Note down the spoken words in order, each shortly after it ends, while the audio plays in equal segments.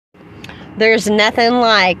There's nothing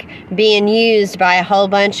like being used by a whole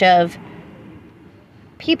bunch of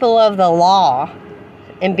people of the law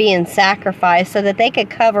and being sacrificed so that they could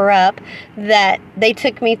cover up that they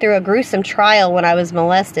took me through a gruesome trial when I was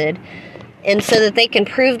molested, and so that they can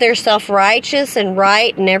prove their self-righteous and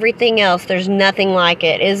right and everything else. There's nothing like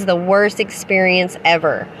it. It is the worst experience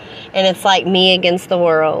ever. And it's like me against the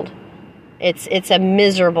world. It's a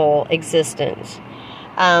miserable existence.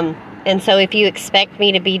 And so if you expect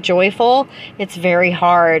me to be joyful, it's very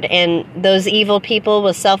hard. And those evil people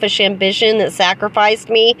with selfish ambition that sacrificed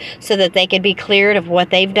me so that they could be cleared of what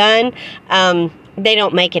they've done, they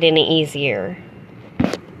don't make it any easier.